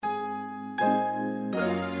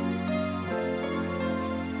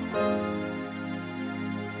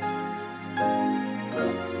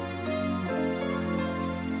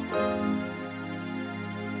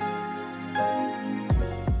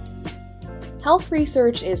Health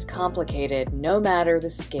research is complicated no matter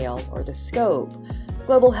the scale or the scope.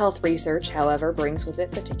 Global health research, however, brings with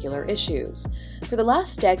it particular issues. For the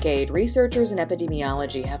last decade, researchers in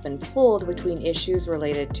epidemiology have been pulled between issues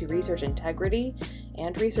related to research integrity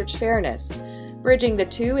and research fairness. Bridging the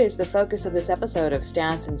two is the focus of this episode of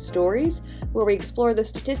Stats and Stories, where we explore the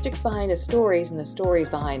statistics behind the stories and the stories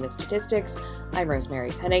behind the statistics. I'm Rosemary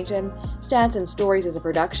Pennington. Stats and Stories is a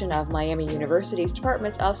production of Miami University's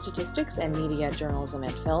Departments of Statistics and Media, Journalism,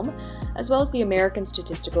 and Film, as well as the American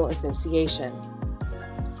Statistical Association.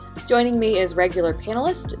 Joining me is regular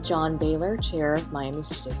panelist John Baylor, chair of Miami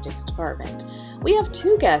Statistics Department. We have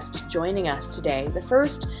two guests joining us today. The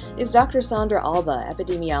first is Dr. Sandra Alba,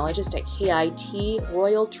 epidemiologist at KIT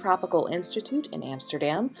Royal Tropical Institute in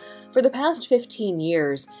Amsterdam. For the past 15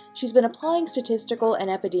 years, she's been applying statistical and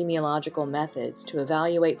epidemiological methods to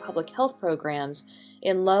evaluate public health programs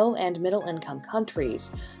in low and middle-income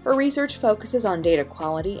countries. Her research focuses on data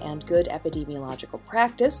quality and good epidemiological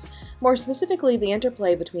practice, more specifically the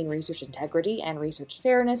interplay between research integrity and research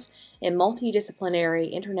fairness in multi-disciplinary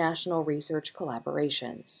international research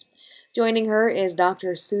collaborations. Joining her is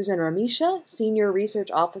Dr. Susan Rumisha, Senior Research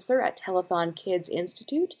Officer at Telethon Kids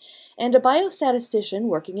Institute, and a biostatistician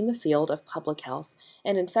working in the field of public health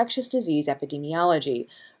and infectious disease epidemiology.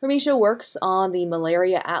 Rumisha works on the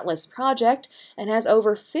Malaria Atlas Project and has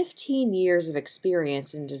over 15 years of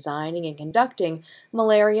experience in designing and conducting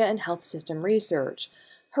malaria and health system research.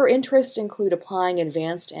 Her interests include applying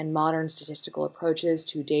advanced and modern statistical approaches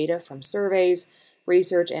to data from surveys,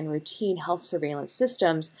 research, and routine health surveillance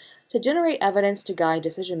systems to generate evidence to guide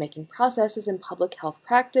decision-making processes in public health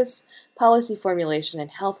practice, policy formulation,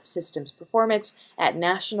 and health systems performance at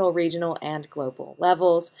national, regional, and global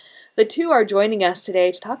levels. The two are joining us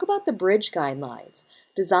today to talk about the BRIDGE guidelines,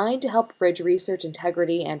 designed to help bridge research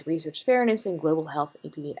integrity and research fairness in global health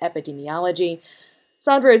epidemiology.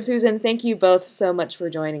 Sandra and Susan, thank you both so much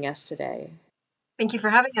for joining us today. Thank you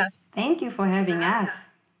for having us. Thank you for having us.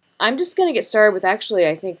 I'm just going to get started with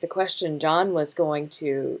I think the question John was going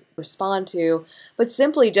to respond to, but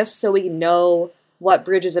simply just so we know what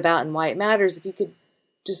BRIDGE is about and why it matters, if you could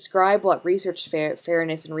describe what research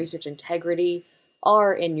fairness and research integrity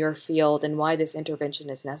are in your field and why this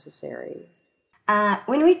intervention is necessary.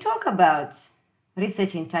 When we talk about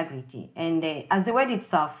research integrity, and as the word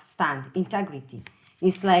itself stands, integrity,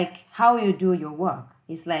 it's like how you do your work.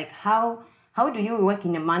 It's like how do you work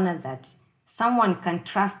in a manner that someone can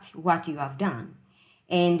trust what you have done.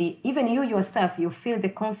 And even you yourself, you feel the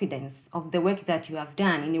confidence of the work that you have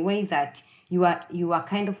done in a way that you are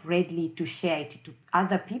kind of ready to share it to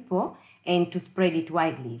other people and to spread it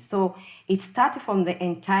widely. So it starts from the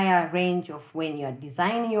entire range of when you are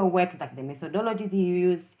designing your work, like the methodology that you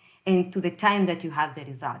use, and to the time that you have the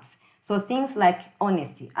results. So things like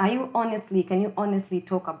honesty. Can you honestly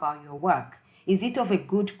talk about your work? Is it of a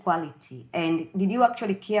good quality? And did you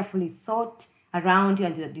actually carefully thought around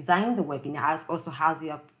and design the work, and also how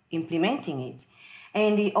you are implementing it?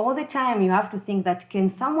 And all the time you have to think that can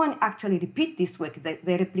someone actually repeat this work, the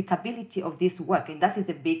replicability of this work, and that is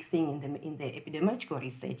a big thing in the epidemiological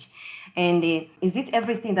research. And is it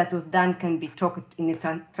everything that was done can be talked in a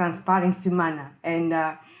transparency manner? And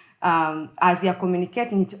as you are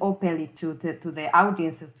communicating it openly to the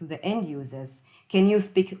audiences, to the end users, can you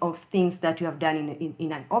speak of things that you have done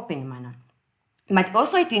in an open manner? But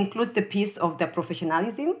also it includes the piece of the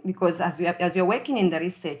professionalism, because as you're working in the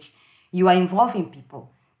research, you are involving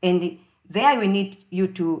people. And there we need you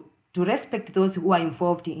to respect those who are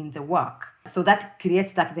involved in the work. So that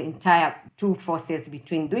creates like the entire two forces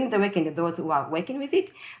between doing the work and those who are working with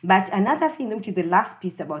it. But another thing, which is the last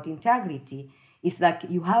piece about integrity, is like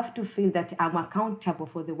you have to feel that I'm accountable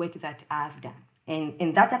for the work that I've done.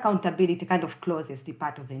 And that accountability kind of closes the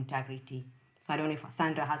part of the integrity. So I don't know if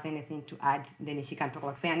Sandra has anything to add. Then she can talk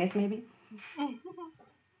about fairness, maybe.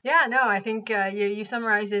 Yeah, no, I think you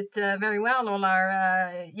summarized it very well. All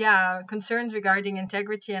our concerns regarding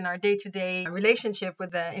integrity and our day-to-day relationship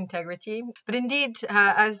with the integrity. But indeed,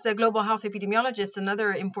 as a global health epidemiologist,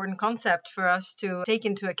 another important concept for us to take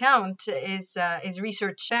into account is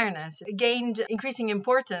research fairness. It gained increasing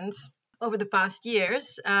importance over the past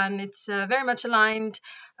years, and it's very much aligned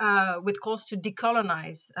with calls to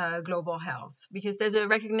decolonize global health, because there's a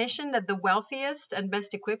recognition that the wealthiest and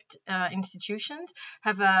best equipped institutions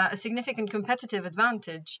have a significant competitive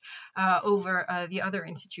advantage over the other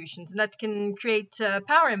institutions. And that can create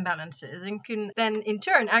power imbalances and can then in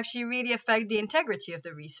turn actually really affect the integrity of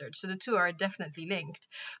the research. So the two are definitely linked.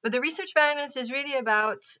 But the research fairness is really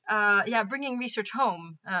about bringing research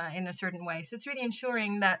home in a certain way. So it's really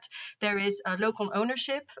ensuring that there is a local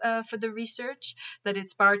ownership for the research, that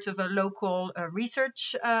it's part part of a local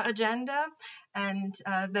research agenda, and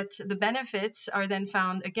that the benefits are then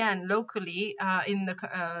found again locally in the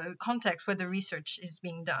context where the research is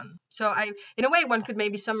being done. So in a way, one could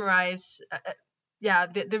maybe summarize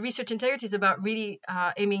the research integrity is about really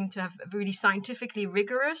aiming to have really scientifically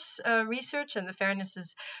rigorous research, and the fairness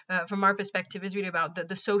is, from our perspective, is really about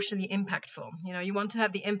the socially impactful. You want to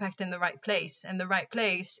have the impact in the right place, and the right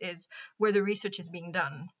place is where the research is being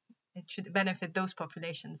done. It should benefit those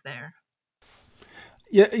populations there.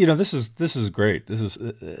 Yeah, this is great. This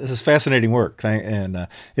is fascinating work, and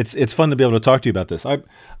it's fun to be able to talk to you about this.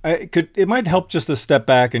 It might help just to step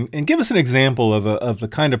back and give us an example of the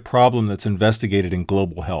kind of problem that's investigated in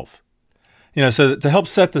global health. So to help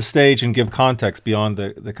set the stage and give context beyond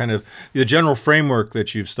the kind of the general framework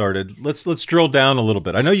that you've started, let's drill down a little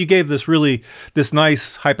bit. I know you gave this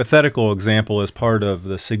nice hypothetical example as part of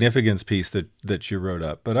the significance piece that you wrote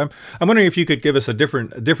up, but I'm wondering if you could give us a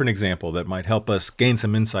different example that might help us gain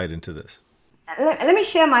some insight into this. Let me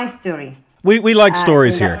share my story. We like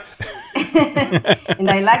stories here. And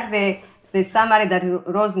I like the summary that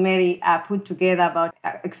Rosemary put together about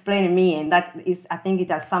explaining me, and that is, I think it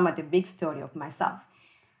has summed the big story of myself.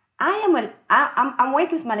 I'm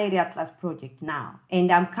working with Malaria Atlas Project now, and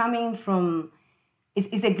I'm coming from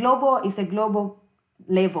it's a global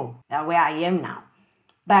level where I am now.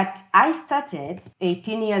 But I started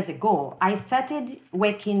 18 years ago. I started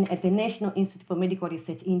working at the National Institute for Medical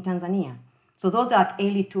Research in Tanzania. So those are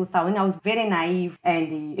early 2000. I was very naive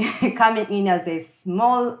and coming in as a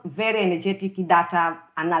small, very energetic data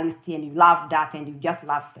analyst, and you love data and you just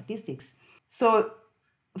love statistics. So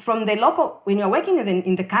from the local, when you're working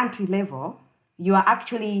in the country level, you are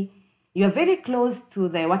very close to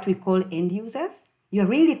what we call end users. You're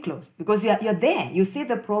really close because you're there. You see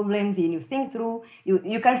the problems and you think through.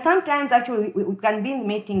 You can sometimes actually, we can be in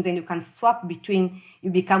meetings and you can swap between you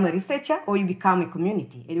become a researcher or you become a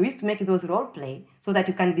community. And we used to make those role play so that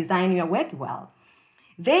you can design your work well.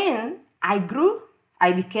 Then I grew.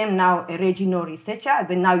 I became now a regional researcher.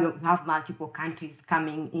 Then now you have multiple countries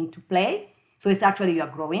coming into play. So it's actually you're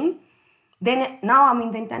growing. Then now I'm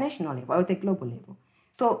in the international level or the global level.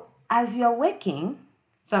 So as you're working,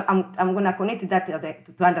 so I'm going to connect that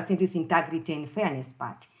to understand this integrity and fairness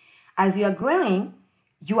part. As you are growing,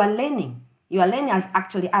 you are learning. You are learning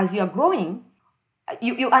as you are growing,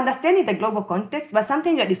 you understand the global context, but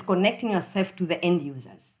sometimes you are disconnecting yourself to the end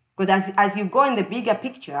users. Because as you go in the bigger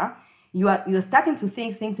picture, you're starting to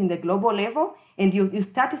think things in the global level, and you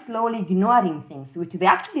start slowly ignoring things, which they're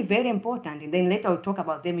actually very important. And then later we'll talk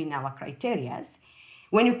about them in our criteria.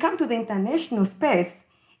 When you come to the international space,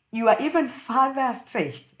 you are even further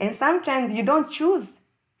stretched. And sometimes you don't choose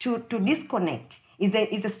to disconnect.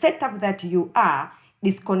 It's a setup that you are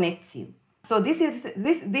disconnects you. So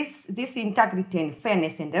this integrity and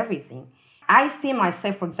fairness and everything. I see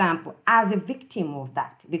myself, for example, as a victim of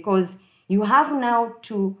that, because you have now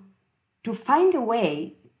to find a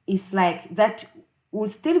way, it's like that will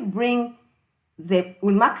still will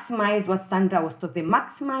maximize what Sandra was talking,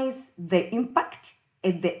 maximize the impact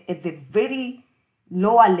at the very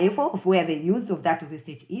lower level of where the use of that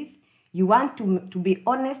research is. You want to be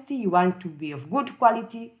honest, you want to be of good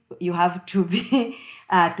quality, you have to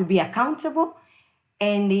be accountable.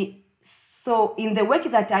 And so in the work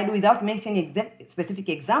that I do, without mentioning specific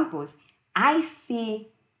examples, I see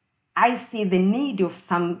the need of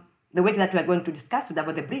the work that we are going to discuss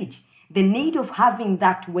about the bridge, the need of having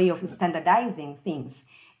that way of standardizing things.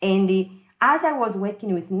 And as I was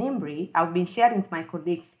working with NIMBRI, I've been sharing with my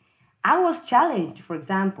colleagues, I was challenged, for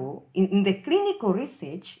example, in the clinical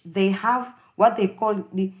research, they have what they call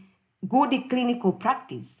the good clinical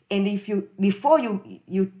practice. And before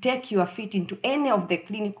you take your feet into any of the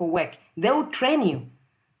clinical work, they will train you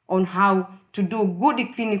on how to do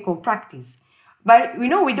good clinical practice. But we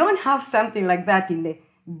don't have something like that in the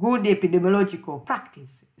good epidemiological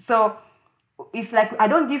practice. So it's like, I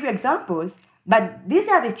don't give you examples, but these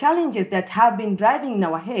are the challenges that have been driving in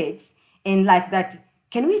our heads. And like that,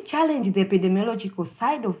 can we challenge the epidemiological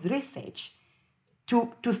side of research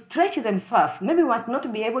to stretch themselves? Maybe we want not to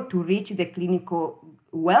be able to reach the clinical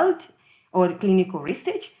world or clinical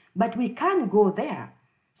research, but we can go there.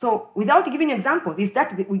 So without giving examples, is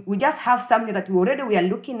that we just have something that we are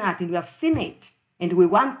looking at and we have seen it and we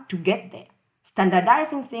want to get there.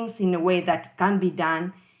 Standardizing things in a way that can be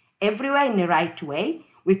done everywhere in the right way.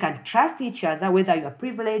 We can trust each other, whether you are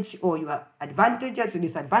privileged or you are advantaged or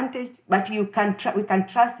disadvantaged, but we can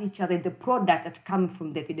trust each other in the product that comes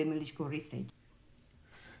from the epidemiological research.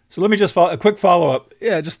 So let me just a quick follow up.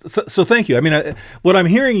 Yeah, so thank you. I mean, what I'm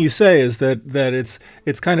hearing you say is that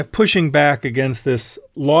it's kind of pushing back against this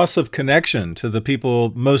loss of connection to the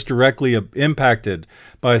people most directly impacted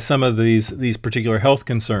by some of these particular health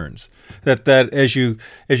concerns. That as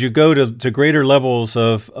you go to greater levels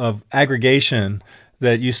of aggregation,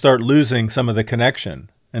 that you start losing some of the connection.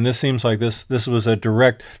 And this seems like this was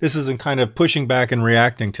this isn't kind of pushing back and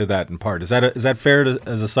reacting to that in part. Is that fair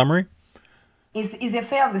as a summary? Is a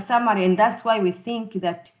fair of the summary, and that's why we think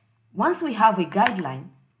that once we have a guideline,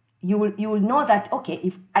 you will know that, okay,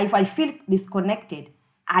 if I feel disconnected,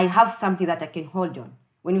 I have something that I can hold on.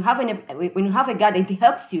 When you have a guideline, it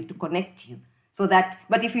helps you to connect you. So that,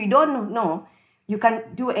 but if you don't know, you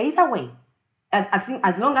can do it either way. And I think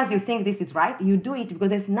as long as you think this is right, you do it, because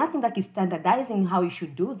there's nothing that is standardizing how you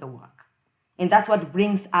should do the work. And that's what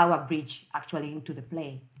brings our bridge actually into the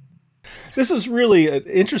play. This is really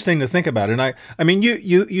interesting to think about. And I mean,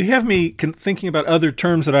 you have me thinking about other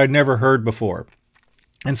terms that I'd never heard before.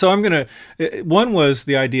 And so one was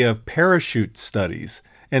the idea of parachute studies,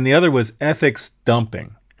 and the other was ethics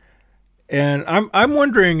dumping. And I'm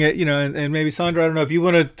wondering, and maybe Sandra, I don't know if you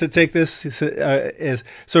wanted to take this as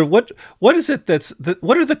sort of what is it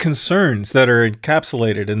what are the concerns that are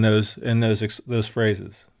encapsulated in those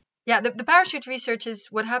phrases? Yeah, the parachute research is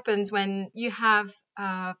what happens when you have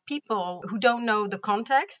people who don't know the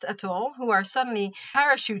context at all, who are suddenly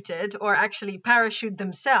parachuted or actually parachute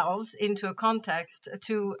themselves into a context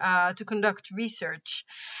to conduct research.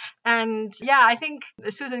 And yeah, I think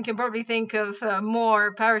Susan can probably think of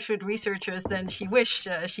more parachute researchers than she wished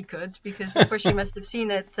she could, because of course she must have seen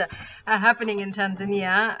it happening in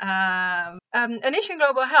Tanzania. An issue in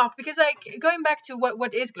global health, because going back to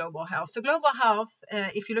what is global health. So global health,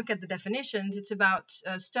 if you look at the definitions, it's about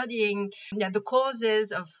studying the causes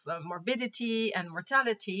of morbidity and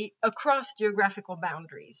mortality across geographical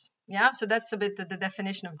boundaries. Yeah, so that's a bit the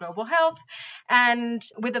definition of global health, and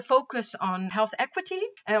with a focus on health equity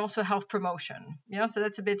and also health promotion. So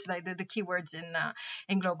that's a bit like the keywords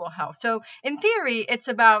in global health. So in theory, it's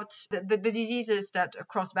about the diseases that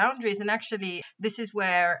cross boundaries, and actually this is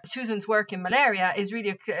where Susan's work in malaria is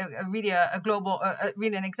really a global,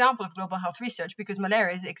 really an example of global health research, because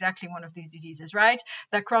malaria is exactly one of these diseases, right?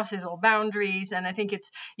 That crosses all boundaries, and I think it's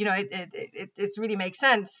it really makes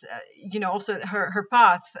sense. Also her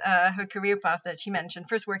path. Her career path that she mentioned,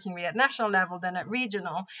 first working really at national level, then at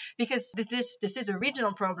regional, because this is a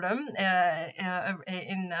regional problem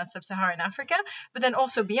in sub-Saharan Africa, but then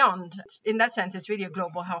also beyond. In that sense, it's really a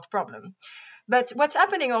global health problem. But what's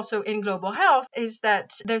happening also in global health is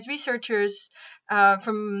that there's researchers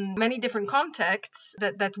from many different contexts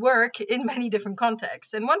that work in many different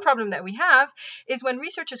contexts. And one problem that we have is when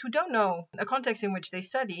researchers who don't know a context in which they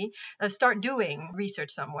study start doing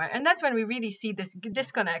research somewhere. And that's when we really see this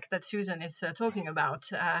disconnect that Susan is talking about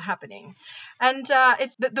happening. And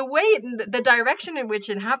it's the direction in which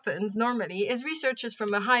it happens normally is researchers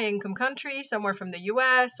from a high-income country, somewhere from the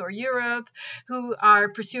US or Europe, who are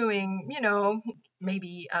pursuing,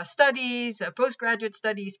 maybe studies, postgraduate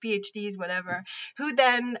studies, PhDs, whatever, who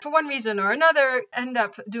then, for one reason or another, end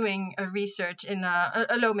up doing research in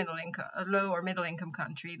a low or middle income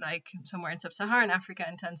country, like somewhere in sub-Saharan Africa,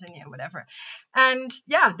 in Tanzania, whatever. And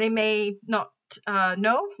yeah, they may not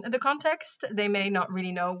know the context. They may not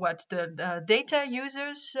really know what the data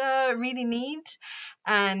users really need,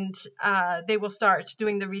 and they will start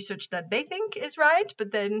doing the research that they think is right,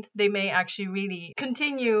 but then they may actually really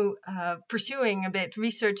continue pursuing a bit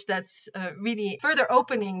research that's really further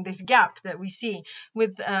opening this gap that we see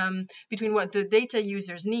with between what the data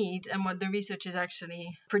users need and what the research is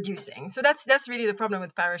actually producing. So that's really the problem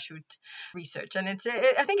with parachute research, and I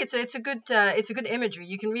think it's a good imagery.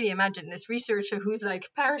 You can really imagine this researcher who's like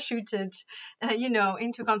parachuted,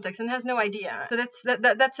 into context and has no idea. So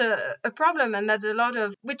that's a problem, and that's a lot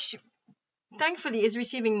of which thankfully is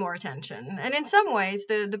receiving more attention. And in some ways,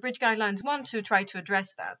 the Bridge Guidelines want to try to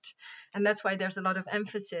address that. And that's why there's a lot of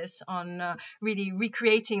emphasis on really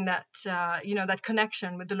recreating that, that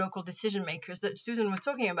connection with the local decision makers that Susan was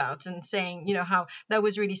talking about, and saying, how that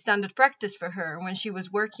was really standard practice for her when she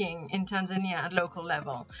was working in Tanzania at local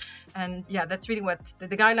level. And yeah, that's really what the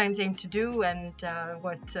guidelines aim to do. And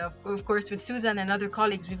what, of course, with Susan and other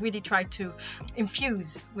colleagues, we've really tried to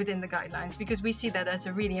infuse within the guidelines, because we see that as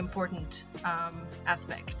a really important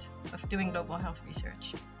aspect of doing global health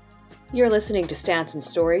research. You're listening to Stats and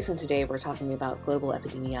Stories, and today we're talking about global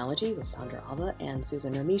epidemiology with Sandra Alba and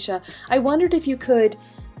Susan Rumisha. I wondered if you could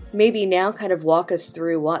maybe now kind of walk us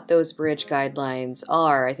through what those Bridge Guidelines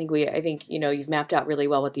are. I think you've mapped out really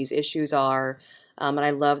well what these issues are, and I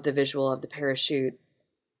love the visual of the parachute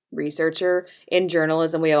researcher. In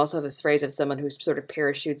journalism, we also have this phrase of someone who sort of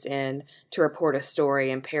parachutes in to report a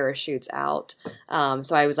story and parachutes out.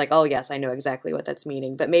 So I was like, oh, yes, I know exactly what that's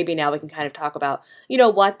meaning. But maybe now we can kind of talk about,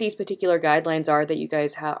 what these particular guidelines are that you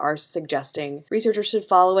guys are suggesting researchers should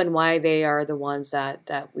follow and why they are the ones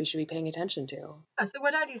that we should be paying attention to. So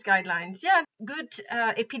what are these guidelines? Yeah, good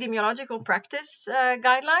epidemiological practice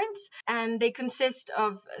guidelines. And they consist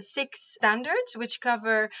of 6 standards, which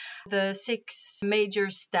cover the 6 major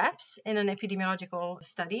steps in an epidemiological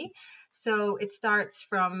study. So it starts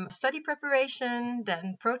from study preparation,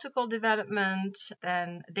 then protocol development,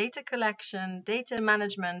 then data collection, data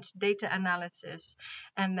management, data analysis,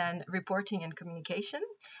 and then reporting and communication.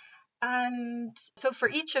 And so for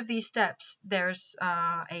each of these steps, there's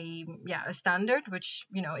a standard which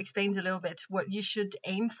explains a little bit what you should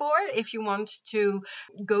aim for if you want to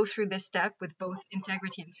go through this step with both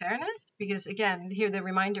integrity and fairness. Because again, here the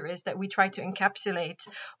reminder is that we try to encapsulate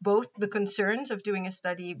both the concerns of doing a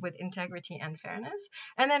study with integrity and fairness.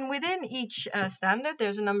 And then within each standard,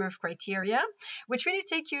 there's a number of criteria which really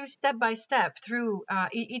take you step by step through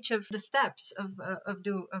each of the steps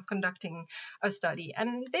of conducting a study,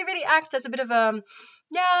 and they really act as a bit of a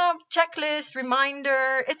checklist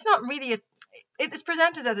reminder. It's not really it's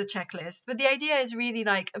presented as a checklist, but the idea is really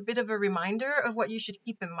like a bit of a reminder of what you should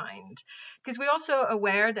keep in mind, because we're also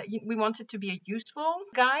aware that we want it to be a useful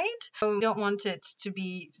guide. So we don't want it to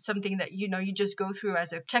be something that you just go through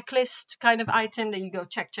as a checklist kind of item that you go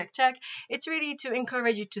check. It's really to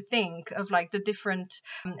encourage you to think of like the different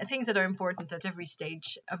things that are important at every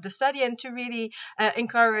stage of the study, and to really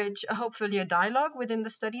encourage hopefully a dialogue within the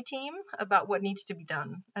study team about what needs to be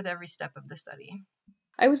done at every step of the study.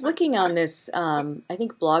 I was looking on this, I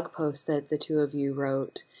think, blog post that the two of you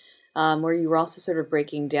wrote, where you were also sort of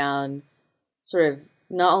breaking down sort of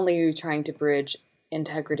not only are you trying to bridge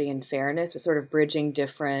integrity and fairness, but sort of bridging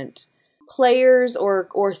different players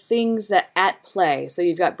or things that at play. So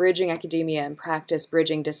you've got bridging academia and practice,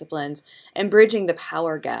 bridging disciplines, and bridging the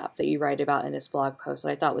power gap that you write about in this blog post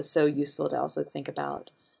that I thought was so useful to also think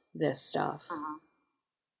about this stuff.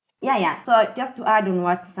 Yeah. So just to add on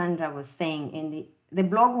what Sandra was saying, in the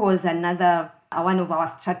blog was another one of our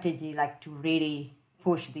strategy, like to really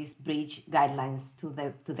push these bridge guidelines to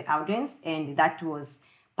the audience, and that was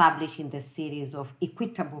published in the series of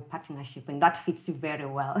Equitable Partnership, and that fits you very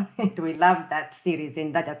well. We love that series,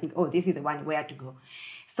 and that I think, this is the one where to go.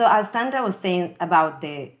 So as Sandra was saying about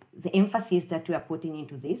the emphasis that we are putting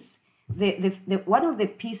into this, the one of the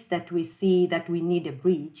pieces that we see that we need a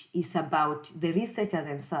bridge is about the researchers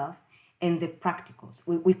themselves and the practicals.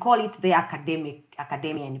 We call it the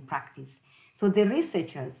academia and practice. So the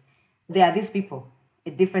researchers, they are these people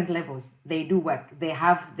at different levels. They do work. They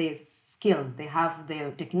have the skills. They have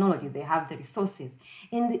the technology. They have the resources.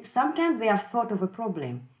 And sometimes they have thought of a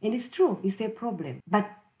problem. And it's true, it's a problem. But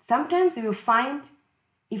sometimes you will find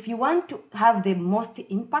if you want to have the most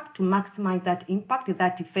impact, to maximize that impact,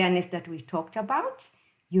 that fairness that we talked about,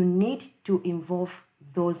 you need to involve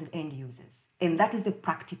those end users. And that is the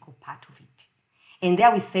practical part of it. And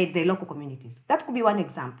there we said the local communities. That could be one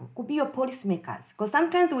example. Could be your policymakers. Because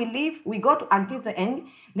sometimes we go until the end,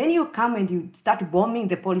 then you come and you start bombing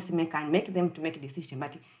the policymaker and make them to make a decision.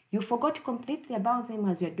 But you forgot completely about them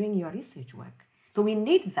as you're doing your research work. So we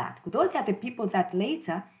need that. Those are the people that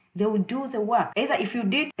later they will do the work. Either if you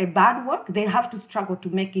did a bad work, they have to struggle to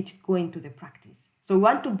make it go into the practice. So we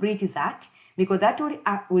want to bridge that, because that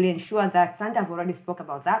will ensure that, Sandra have already spoke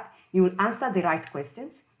about that, you will answer the right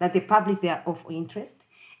questions, that the public, they are of interest,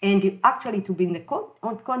 and actually to be in the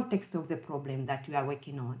context of the problem that you are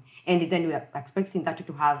working on. And then we are expecting that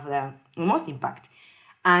to have the most impact.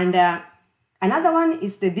 And another one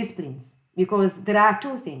is the disciplines, because there are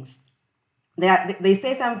two things. They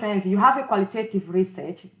say sometimes you have a qualitative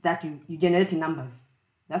research that you generate numbers.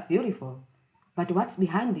 That's beautiful. But what's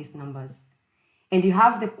behind these numbers? And you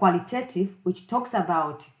have the qualitative, which talks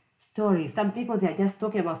about stories. Some people, they are just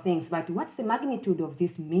talking about things, but what's the magnitude of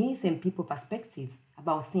this myth and people perspective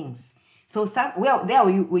about things? So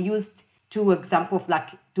we used two examples, like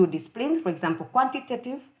two disciplines. For example,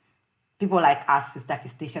 quantitative, people like us,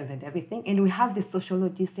 statisticians and everything. And we have the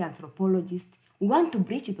sociologists, the anthropologists. We want to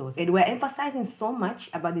bridge those, and we're emphasizing so much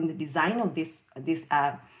about in the design of this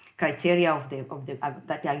criteria of the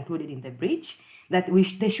that are included in the bridge, that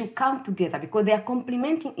they should come together because they are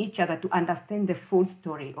complementing each other to understand the full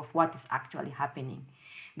story of what is actually happening.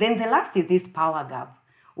 Then the last is this power gap.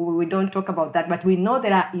 We don't talk about that, but we know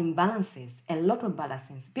there are imbalances, a lot of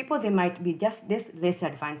balances. People, they might be just less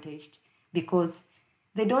advantaged because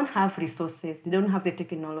they don't have resources, they don't have the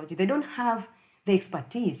technology, they don't have the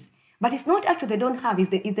expertise. But it's not actually they don't have, it's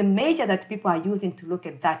the measure that people are using to look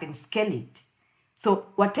at that and scale it. So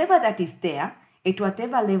whatever that is there, at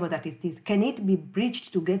whatever level that it is, can it be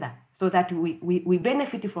bridged together so that we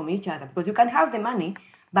benefit from each other? Because you can have the money,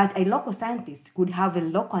 but a local scientist could have a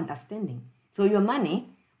local understanding. So your money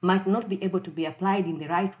might not be able to be applied in the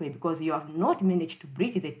right way because you have not managed to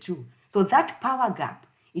bridge the two. So that power gap,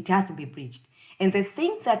 it has to be bridged. And the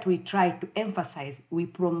thing that we try to emphasize, we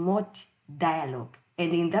promote dialogue.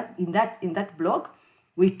 And in that blog,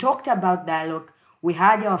 we talked about dialogue. We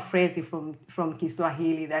had our phrase from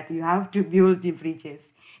Kiswahili that you have to build the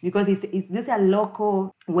bridges because these are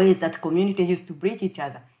local ways that communities used to bridge each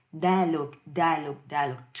other. Dialogue.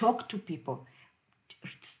 Talk to people.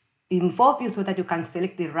 Involve you so that you can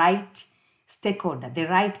select the right stakeholder, the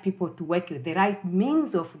right people to work with, the right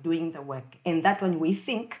means of doing the work. And that one we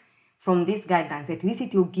think from these guidelines, at least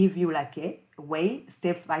it will give you like a way,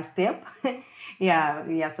 steps by step.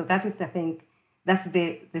 Yeah. So that is, I think, that's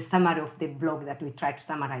the summary of the blog that we try to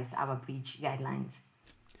summarize our bridge guidelines.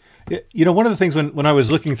 You know, one of the things when I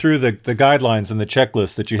was looking through the guidelines and the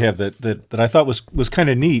checklist that you have that I thought was kind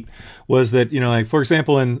of neat was that, you know, like, for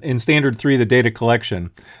example, in Standard 3, the data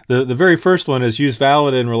collection, the very first one is use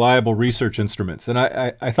valid and reliable research instruments. And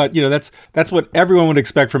I thought, you know, that's what everyone would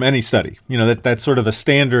expect from any study. You know, that's sort of a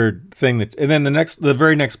standard thing. And then the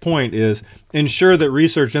very next point is ensure that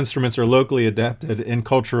research instruments are locally adapted and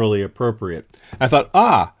culturally appropriate. I thought,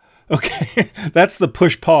 okay, that's the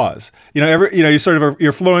push pause. You know, you sort of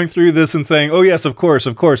you're flowing through this and saying, "Oh yes, of course,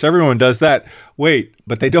 everyone does that." Wait,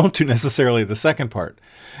 but they don't do necessarily the second part.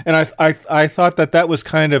 And I thought that was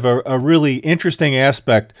kind of a really interesting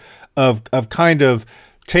aspect of kind of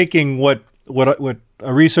taking what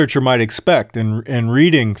a researcher might expect and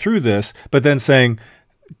reading through this, but then saying,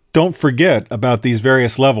 don't forget about these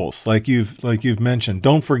various levels, like you've mentioned.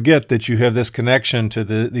 Don't forget that you have this connection to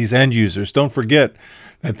these end users. Don't forget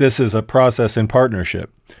that this is a process in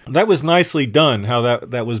partnership. That was nicely done, how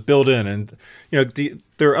that was built in. And you know,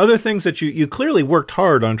 there are other things that you clearly worked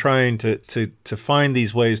hard on trying to find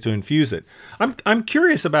these ways to infuse it. I'm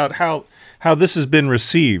curious about how this has been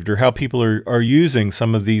received, or how people are using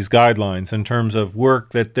some of these guidelines in terms of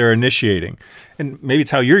work that they're initiating. And maybe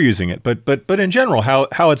it's how you're using it, but in general,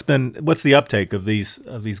 how it's been, what's the uptake of these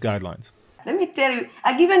guidelines? Let me tell you,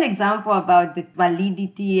 I give an example about the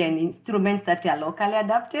validity and instruments that are locally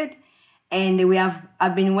adapted. And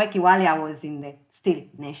I've been working while I was in the still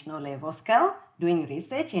national level scale doing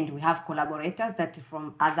research, and we have collaborators that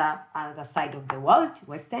from other side of the world,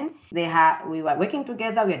 Western. We were working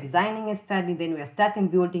together, we are designing a study, then we are starting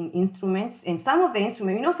building instruments. And some of the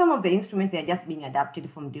instruments, they are just being adapted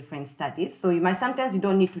from different studies. So sometimes you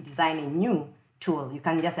don't need to design a new tool. You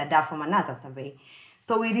can just adapt from another survey.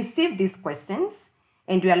 So we received these questions,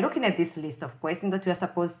 and we are looking at this list of questions that we are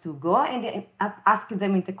supposed to go and ask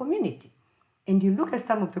them in the community. And you look at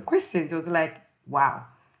some of the questions, it was like, wow,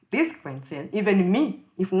 this question, even me,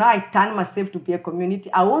 if now I turn myself to be a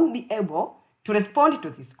community, I won't be able to respond to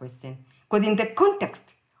this question. Because in the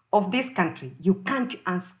context of this country, you can't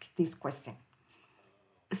ask this question.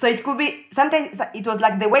 So it could be, sometimes it was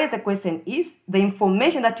like the way the question is, the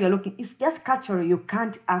information that you're looking is just cultural. You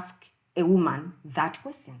can't ask a woman that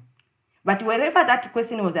question. But wherever that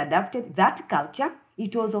question was adapted, that culture,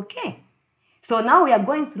 it was okay. So now we are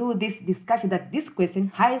going through this discussion that this question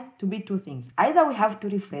has to be two things. Either we have to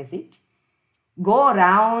rephrase it, go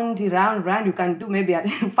round. You can do maybe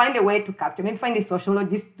find a way to capture, maybe find a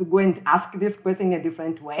sociologist to go and ask this question in a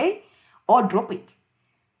different way, or drop it.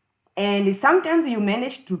 And sometimes you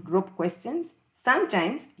manage to drop questions.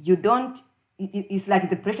 Sometimes you don't. It's like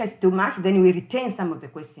the pressure is too much, then we retain some of the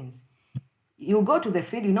questions. You go to the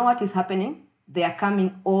field, you know what is happening. They are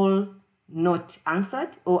coming all not answered,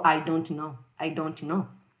 or I don't know.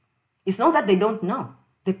 It's not that they don't know.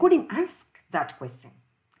 They couldn't ask that question.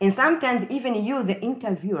 And sometimes even you, the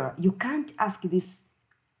interviewer, you can't ask this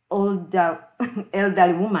older,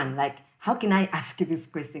 elderly woman, like, how can I ask this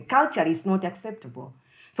question? Culture is not acceptable.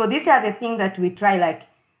 So these are the things that we try, like,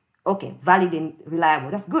 okay, valid and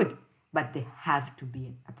reliable, that's good, but they have to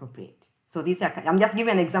be appropriate. So I'm just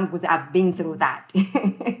giving an example because I've been through that.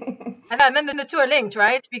 And then the two are linked,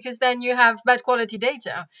 right? Because then you have bad quality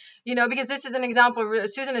data, because this is an example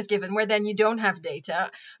Susan has given where then you don't have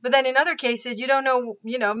data. But then in other cases, you don't know,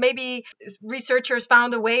 maybe researchers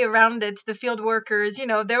found a way around it. The field workers,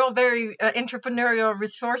 they're all very entrepreneurial,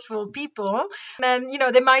 resourceful people. And,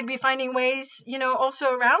 they might be finding ways,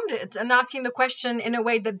 also around it and asking the question in a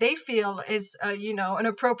way that they feel is, an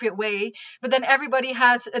appropriate way. But then everybody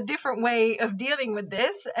has a different way way of dealing with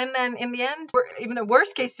this. And then in the end, even a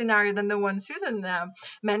worse case scenario than the one Susan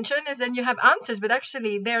mentioned is then you have answers, but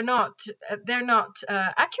actually they're not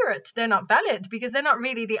accurate. They're not valid because they're not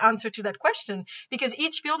really the answer to that question, because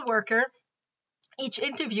each field worker, each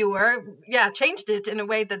interviewer, changed it in a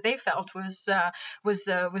way that they felt was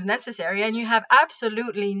necessary, and you have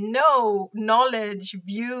absolutely no knowledge,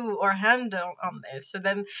 view, or handle on this. So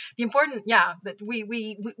then the important, that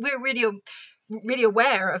we're really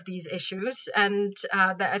aware of these issues, and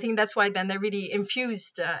I think that's why then they're really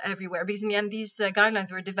infused everywhere, because in the end these guidelines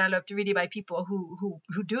were developed really by people who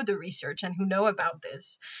do the research and who know about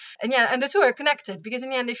this, and the two are connected, because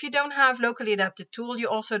in the end if you don't have locally adapted tool, you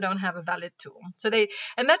also don't have a valid tool. So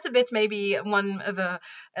that's a bit maybe one of the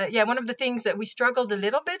things that we struggled a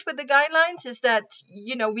little bit with the guidelines, is that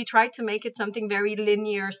we tried to make it something very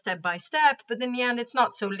linear, step by step, but in the end it's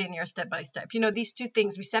not so linear step by step. These two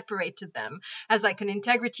things, we separated them as like an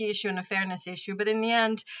integrity issue and a fairness issue, but in the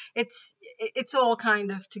end it's all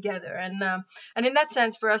kind of together, and in that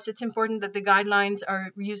sense for us it's important that the guidelines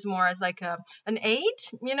are used more as like an aid,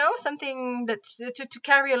 something that to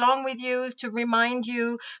carry along with you, to remind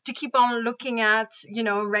you, to keep on looking at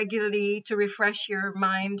regularly, to refresh your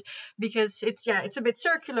mind, because it's a bit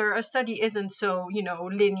circular. A study isn't so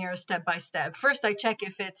linear step by step. First I check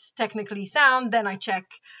if it's technically sound, then I check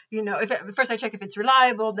first I check if it's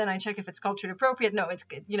reliable, then I check if it's culturally appropriate. No,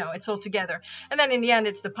 it's all together. And then in the end,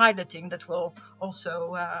 it's the piloting that will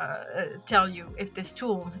also tell you if this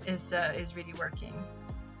tool is really working.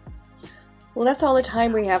 Well, that's all the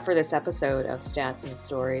time we have for this episode of Stats and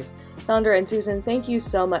Stories. Sandra and Susan, thank you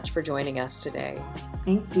so much for joining us today.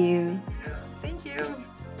 Thank you. Thank you.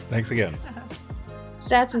 Thanks again.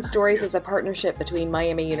 Stats and Stories is a partnership between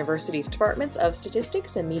Miami University's Departments of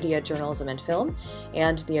Statistics and Media, Journalism, and Film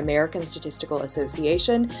and the American Statistical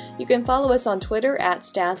Association. You can follow us on Twitter at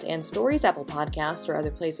Stats and Stories, Apple Podcast, or other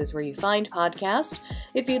places where you find podcasts.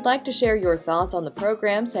 If you'd like to share your thoughts on the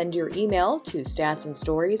program, send your email to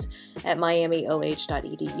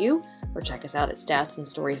statsandstories@miamioh.edu or check us out at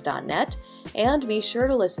statsandstories.net. And be sure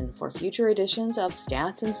to listen for future editions of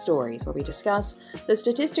Stats and Stories, where we discuss the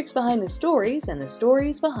statistics behind the stories and the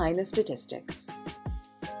stories behind the statistics.